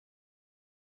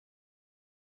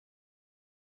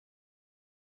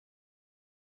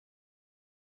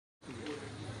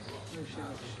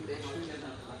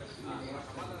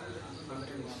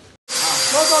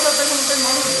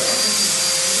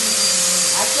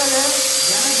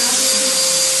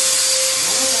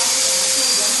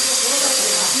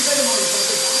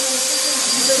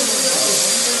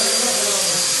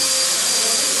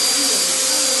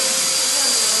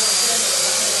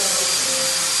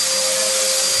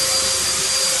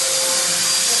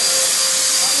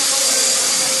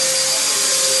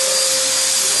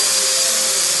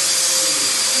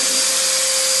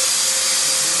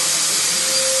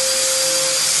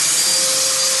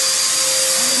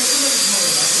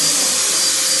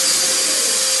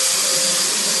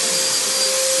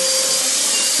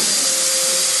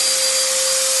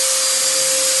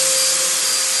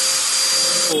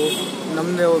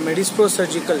ನಮ್ಮದು MEDISPRO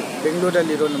surgical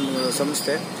ಬೆಂಗಳೂರಲ್ಲಿರೋ ನಮ್ಮ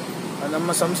ಸಂಸ್ಥೆ.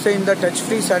 ನಮ್ಮ ಸಂಸ್ಥೆಯಿಂದ ಟಚ್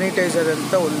ಫ್ರೀ ಸ್ಯಾನಿಟೈಸರ್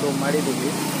ಅಂತ ಒಂದು ಮಾಡಿದ್ದೀವಿ.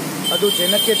 ಅದು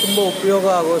ಜನಕ್ಕೆ ತುಂಬ ಉಪಯೋಗ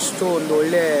ಆಗೋಷ್ಟು ಒಂದು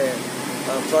ಒಳ್ಳೆ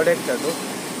ಪ್ರಾಡಕ್ಟ್ ಅದು.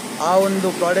 ಆ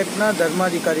ಒಂದು ಪ್ರಾಡಕ್ಟ್ನ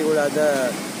ಧರ್ಮಾಧಿಕಾರಿಗಳಾದ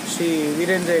ಶ್ರೀ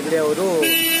ವೀರೇಂದ್ರ ಹೆಗ್ಡೆ ಅವರು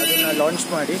ಅದನ್ನು ಲಾಂಚ್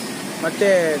ಮಾಡಿ ಮತ್ತು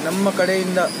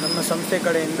ನಮ್ಮ ಸಂಸ್ಥೆ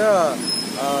ಕಡೆಯಿಂದ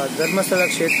ಧರ್ಮಸ್ಥಳ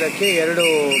ಕ್ಷೇತ್ರಕ್ಕೆ 2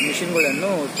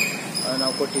 ಮಿಷಿನ್ಗಳನ್ನು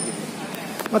ನಾವು ಕೊಟ್ಟಿದ್ದೀವಿ.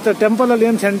 ಮತ್ತು ಟೆಂಪಲಲ್ಲಿ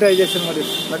ಏನು ಸ್ಯಾನಿಟೈಸೇಷನ್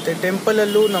ಮಾಡಿದ್ವಿ? ಮತ್ತು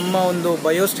ಟೆಂಪಲಲ್ಲೂ ನಮ್ಮ ಒಂದು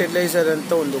ಬಯೋ ಸ್ಟೆರಿಲೈಸರ್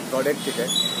ಅಂತ ಒಂದು ಪ್ರಾಡಕ್ಟ್ ಇದೆ.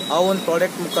 ಆ ಒಂದು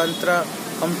ಪ್ರಾಡಕ್ಟ್ ಮುಖಾಂತರ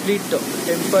ಕಂಪ್ಲೀಟ್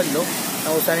ಟೆಂಪಲ್ಲು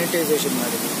ನಾವು ಸ್ಯಾನಿಟೈಸೇಷನ್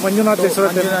ಮಾಡಿದ್ವಿ.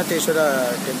 ಮಂಜುನಾಥೇಶ್ವರ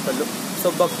ಟೆಂಪಲ್ಲು. ಸೊ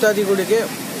ಭಕ್ತಾದಿಗಳಿಗೆ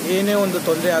ಏನೇ ಒಂದು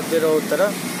ತೊಂದರೆ ಆಗದಿರೋ ಥರ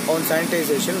ಒಂದು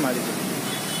ಸ್ಯಾನಿಟೈಸೇಷನ್ ಮಾಡಿದ್ವಿ.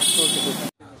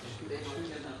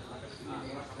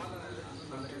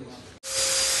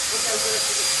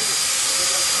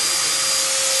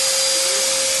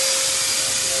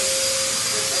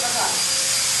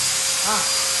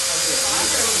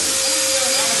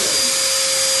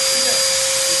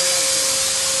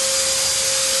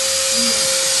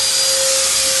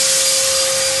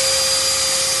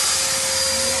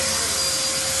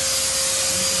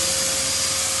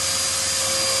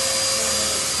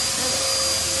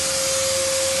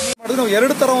 ನಾವು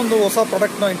 2 ಥರ ಒಂದು ಹೊಸ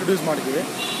ಪ್ರಾಡಕ್ಟ್ನ ಇಂಟ್ರೊಡ್ಯೂಸ್ ಮಾಡಿದ್ದೀವಿ.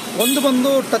 ಒಂದು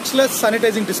ಬಂದು ಟಚ್ಲೆಸ್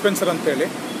ಸ್ಯಾನಿಟೈಸಿಂಗ್ ಡಿಸ್ಪೆನ್ಸರ್ ಅಂತೇಳಿ,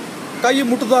 ಕೈ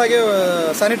ಮುಟ್ಟಿದ ಹಾಗೆ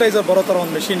ಸ್ಯಾನಿಟೈಸರ್ ಬರೋ ಥರ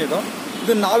ಒಂದು ಮೆಷಿನ್ ಇದು.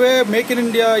 ನಾವೇ ಮೇಕ್ ಇನ್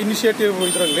ಇಂಡಿಯಾ ಇನಿಷಿಯೇಟಿವ್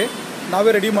ಇದರಲ್ಲಿ ನಾವೇ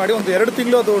ರೆಡಿ ಮಾಡಿ ಒಂದು 2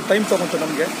 ತಿಂಗಳು ಅದು ಟೈಮ್ ತೊಗೊಂತು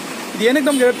ನಮಗೆ. ಇದು ಏನಕ್ಕೆ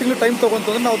ನಮ್ಗೆ 2 ತಿಂಗಳು ಟೈಮ್ ತೊಗೊಂತು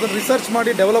ಅಂದರೆ ನಾವು ಅದನ್ನು ರಿಸರ್ಚ್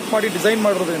ಮಾಡಿ ಡೆವಲಪ್ ಮಾಡಿ ಡಿಸೈನ್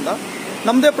ಮಾಡೋದ್ರಿಂದ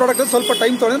ನಮ್ಮದೇ ಪ್ರಾಡಕ್ಟ್ ಸ್ವಲ್ಪ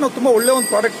ಟೈಮ್ ತೊಗೊಂಡ್ರೆ ನಾವು ತುಂಬ ಒಳ್ಳೆಯ ಒಂದು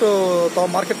ಪ್ರಾಡಕ್ಟ್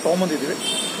ಮಾರ್ಕೆಟ್ ತೊಗೊಂಬಂದಿದ್ದೀವಿ.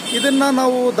 ಇದನ್ನು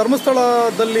ನಾವು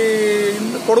ಧರ್ಮಸ್ಥಳದಲ್ಲಿ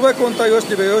ಕೊಡಬೇಕು ಅಂತ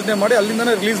ಯೋಚನೆ ಮಾಡಿ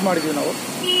ಅಲ್ಲಿಂದನೇ ರಿಲೀಸ್ ಮಾಡಿದ್ವಿ. ನಾವು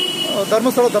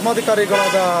ಧರ್ಮಸ್ಥಳ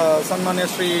ಧರ್ಮಾಧಿಕಾರಿಗಳಾದ ಸನ್ಮಾನ್ಯ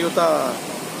ಶ್ರೀಯುತ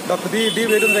ಡಾಕ್ಟರ್ ಡಿ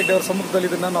ವೀರೇಂದ್ರ ಹೆಗ್ಡೆ ಅವರ ಸಮ್ಮುಖದಲ್ಲಿ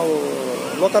ಇದನ್ನು ನಾವು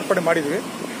ಲೋಕಾರ್ಪಣೆ ಮಾಡಿದ್ವಿ.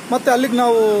 ಮತ್ತು ಅಲ್ಲಿಗೆ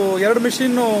ನಾವು 2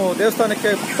 ಮಿಷಿನ್ನು ದೇವಸ್ಥಾನಕ್ಕೆ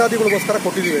ಭಕ್ತಾದಿಗಳಿಗೋಸ್ಕರ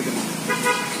ಕೊಟ್ಟಿದ್ದೀವಿ ಇದನ್ನು.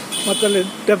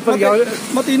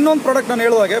 ಮತ್ತು ಇನ್ನೊಂದು ಪ್ರಾಡಕ್ಟ್ ನಾನು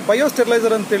ಹೇಳುವಾಗೆ ಬಯೋ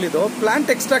ಸ್ಟೆರಿಲೈಸರ್ ಅಂತೇಳಿದ್ದು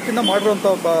ಪ್ಲಾಂಟ್ ಎಕ್ಸ್ಟ್ರಾಕ್ಟಿಂದ ಮಾಡಿರುವಂಥ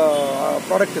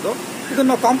ಪ್ರಾಡಕ್ಟ್ ಇದು. ಇದನ್ನು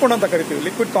ನಾವು ಕಾಂಪೌಂಡ್ ಅಂತ ಕರಿತೀವಿ,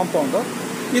 ಲಿಕ್ವಿಡ್ ಕಾಂಪೌಂಡು.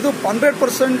 ಇದು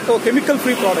 100% ಕೆಮಿಕಲ್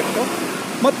ಫ್ರೀ ಪ್ರಾಡಕ್ಟು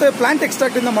ಮತ್ತು ಪ್ಲಾಂಟ್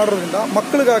ಎಕ್ಸ್ಟ್ರಾಕ್ಟಿಂದ ಮಾಡೋದ್ರಿಂದ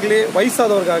ಮಕ್ಕಳಿಗಾಗಲಿ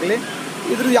ವಯಸ್ಸಾದವ್ರಿಗಾಗಲಿ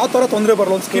ಇದ್ರಲ್ಲಿ ಯಾವ ಥರ ತೊಂದರೆ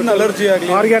ಬರಲ್ಲ. ಒಂದು ಸ್ಕಿನ್ ಅಲರ್ಜಿ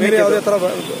ಆಗಲಿ ಯಾವುದೇ ಥರ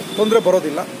ತೊಂದರೆ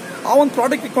ಬರೋದಿಲ್ಲ. ಆ ಒಂದು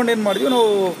ಪ್ರಾಡಕ್ಟ್ ಇಟ್ಕೊಂಡು ಏನು ಮಾಡಿದ್ವಿ ನಾವು,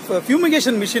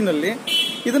 ಫ್ಯೂಮಿಗೇಷನ್ ಮಿಷಿನಲ್ಲಿ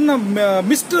ಇದನ್ನು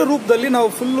ಮಿಸ್ಟ್ ರೂಪದಲ್ಲಿ ನಾವು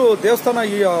ಫುಲ್ಲು ದೇವಸ್ಥಾನ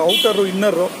ಈ ಔಟರು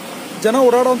ಇನ್ನರು ಜನ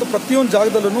ಓಡಾಡೋವಂಥ ಪ್ರತಿಯೊಂದು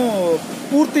ಜಾಗದಲ್ಲೂ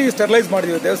ಪೂರ್ತಿ ಸ್ಟೆರಿಲೈಸ್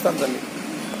ಮಾಡಿದ್ವಿ ದೇವಸ್ಥಾನದಲ್ಲಿ.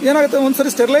 ಏನಾಗುತ್ತೆ,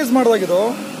 ಒಂದ್ಸರಿ ಸ್ಟೆರಿಲೈಸ್ ಮಾಡಿದಾಗಿದ್ದು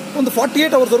ಒಂದು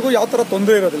 48 ಅವರ್ಸ್ವರೆಗೂ ಯಾವ ಥರ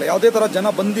ತೊಂದರೆ ಇರೋದಿಲ್ಲ. ಯಾವುದೇ ಥರ ಜನ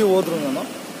ಬಂದು ಹೋದ್ರು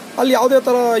ಅಲ್ಲಿ ಯಾವುದೇ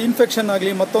ಥರ ಇನ್ಫೆಕ್ಷನ್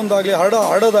ಆಗಲಿ ಮತ್ತೊಂದಾಗಲಿ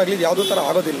ಹರಡೋದಾಗಲಿ ಯಾವುದೇ ಥರ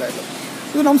ಆಗೋದಿಲ್ಲ.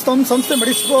 ಇದು ನಮ್ಮ ಸಂಸ್ಥೆ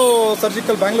MEDISPRO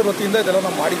ಸರ್ಜಿಕಲ್ ಬ್ಯಾಂಗ್ಳೂರ್ ವತಿಯಿಂದ ಇದೆಲ್ಲ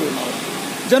ನಾವು ಮಾಡಿದ್ದೀವಿ. ನಾವು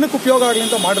ಜನಕ್ಕೆ ಉಪಯೋಗ ಆಗಲಿ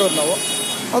ಅಂತ ಮಾಡಿರೋದು ನಾವು.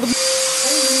 ಅದು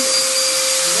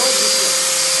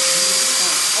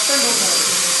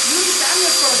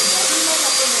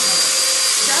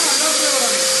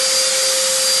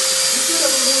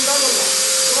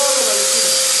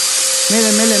ಮೇಲೆ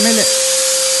ಮೇಲೆ ಮೇಲೆ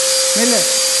ಮೇಲೆ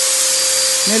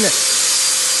ಮೇಲೆ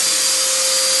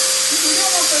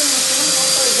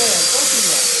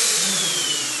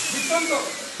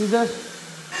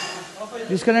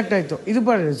ಡಿಸ್ಕನೆಕ್ಟ್ ಆಯಿತು. ಇದು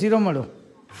ಮಾಡಿ 0 ಮಾಡು.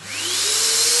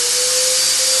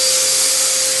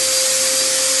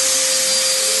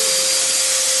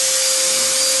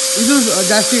 ಇದು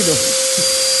ಜಾಸ್ತಿ, ಇದು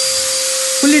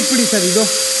ಫುಲ್ ಇಟ್ಬಿಡಿ ಸರ್. ಇದು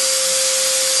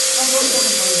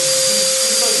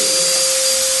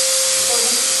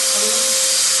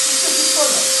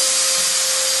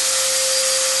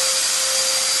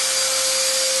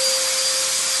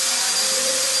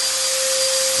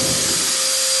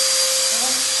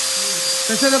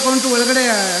ಪ್ರಸಾದ ಕೌಂಟು ಒಳಗಡೆ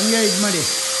ಹಂಗೆ ಇದು ಮಾಡಿ.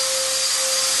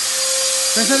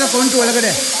 ಪ್ರಸಾದ ಕೌಂಟು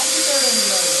ಒಳಗಡೆ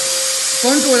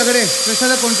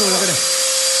ಪ್ರಸಾದ ಕೌಂಟು ಒಳಗಡೆ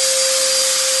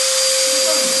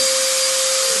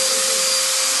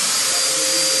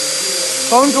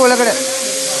ಕೌಂಟ್ರ್ ಒಳಗಡೆ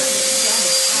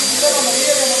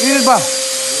ಇಲ್ಲಿ ಬಾ.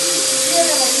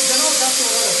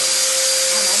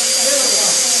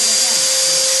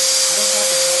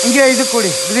 ಹಿಂಗೆ ಇದು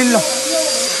ಕೊಡಿ ಗ್ರಿಲ್ಲು.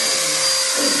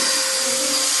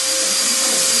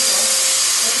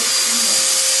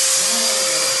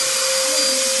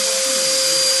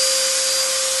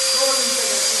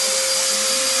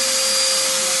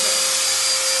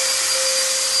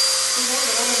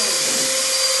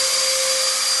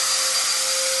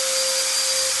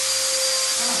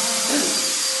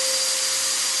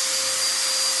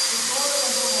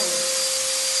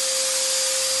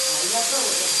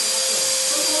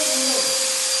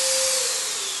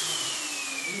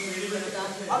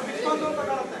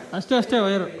 ಅಷ್ಟೇ ಅಷ್ಟೇ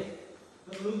ವೈರು.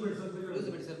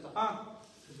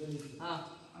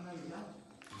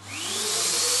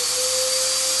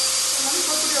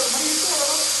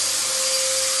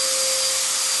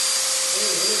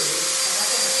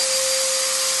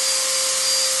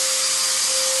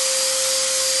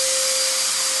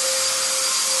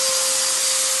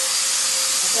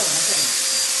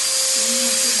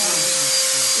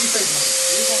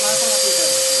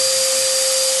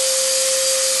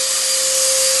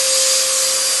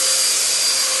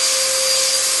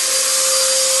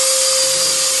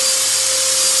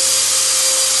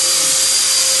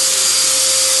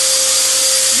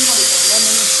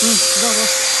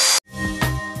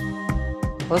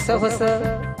 ಹೊಸ ಹೊಸ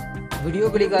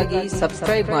ವಿಡಿಯೋಗಳಿಗಾಗಿ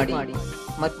ಸಬ್ಸ್ಕ್ರೈಬ್ ಮಾಡಿ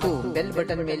ಮತ್ತು ಬೆಲ್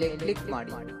ಬಟನ್ ಮೇಲೆ ಕ್ಲಿಕ್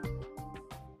ಮಾಡಿ.